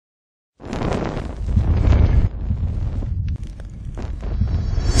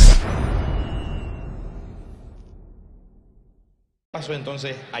pasó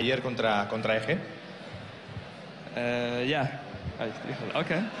entonces ayer contra Eje? Yeah.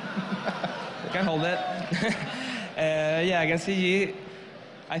 Okay. Can hold it. Yeah, against CG,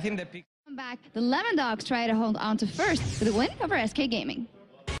 I think the pick. Back, the Lemon Dogs try to hold on to first with a win over SK Gaming.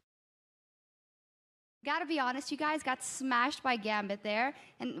 Gotta be honest, you guys got smashed by Gambit there.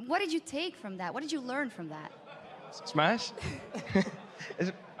 And what did you take from that? What did you learn from that? Smash?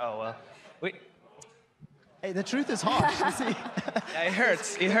 Oh, well. Wait. Hey, the truth is harsh. Yeah, it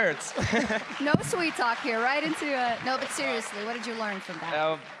hurts. It hurts. No sweet talk here, right into no, but seriously, what did you learn from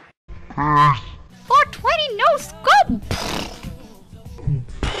that? 420 no scope!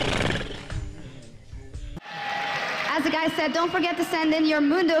 As the guy said, don't forget to send in your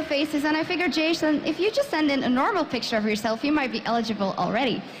Mundo faces, and I figured, Jason, if you just send in a normal picture of yourself, you might be eligible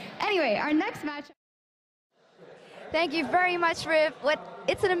already. Anyway, our next match... Thank you very much, Riv.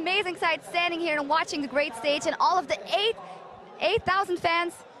 It's an amazing sight standing here and watching the great stage and all of the 8,000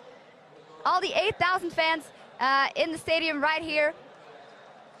 fans, all the 8,000 fans in the stadium right here.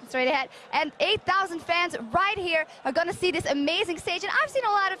 Straight ahead. And 8,000 fans right here are going to see this amazing stage. And I've seen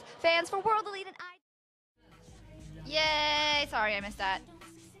a lot of fans for World Elite and Yay! Sorry, I missed that.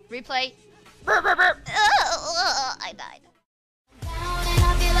 Replay. Burr, burr, burr. I died.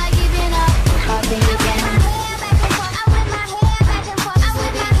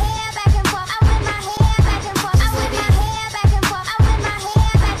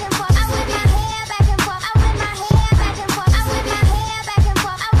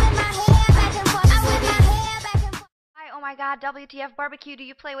 Oh my god, WTF barbecue, do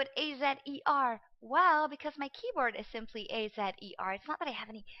you play with AZER? Well, because my keyboard is simply AZER. It's not that I have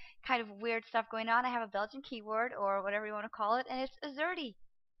any kind of weird stuff going on. I have a Belgian keyboard, or whatever you want to call it, and it's AZERTY.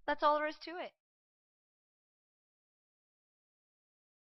 That's all there is to it.